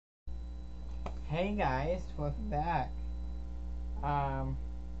Hey guys, welcome back. Um,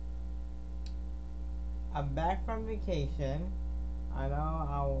 I'm back from vacation. I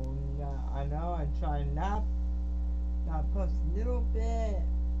know. I try not post a little bit.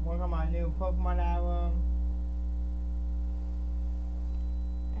 Work on my new Pokemon album,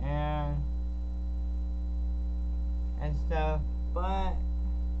 and stuff. But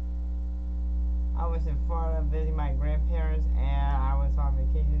I was in Florida visiting my grandparents, and I was on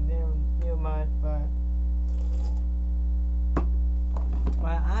vacation. Didn't do much, but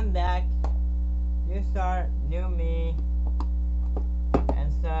I'm back. New start, new me,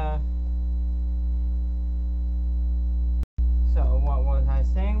 and stuff. So what was I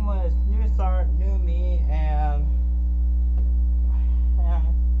saying was new start, new me, and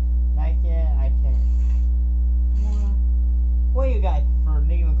like it, I can. What do you guys prefer?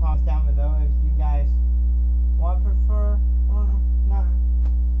 Leave a comment down below if you guys want prefer or not.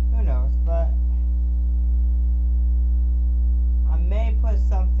 Who knows? But I may put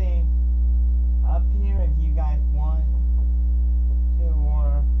something up here if you guys want to,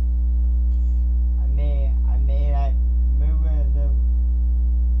 or I may like move it the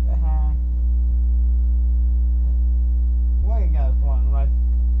hat. What do you guys want? Like,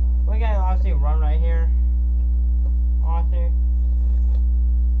 what do you guys honestly run right here? Honestly.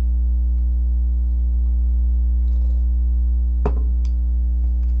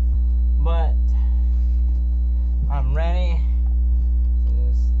 But I'm ready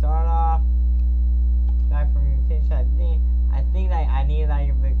to start off back from vacation. I think like I need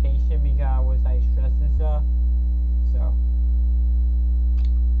like a vacation because I was like stressed and stuff. So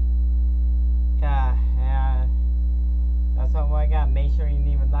yeah, that's all I got. Make sure you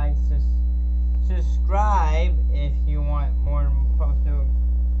leave a like, subscribe if you want more posts.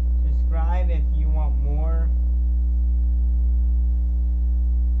 Subscribe if you want more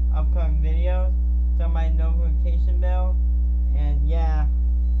upcoming videos. Turn my notification bell, and yeah.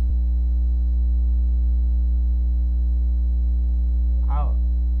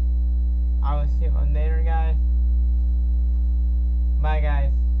 I will see you later, guys. Bye,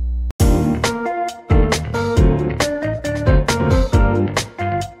 guys.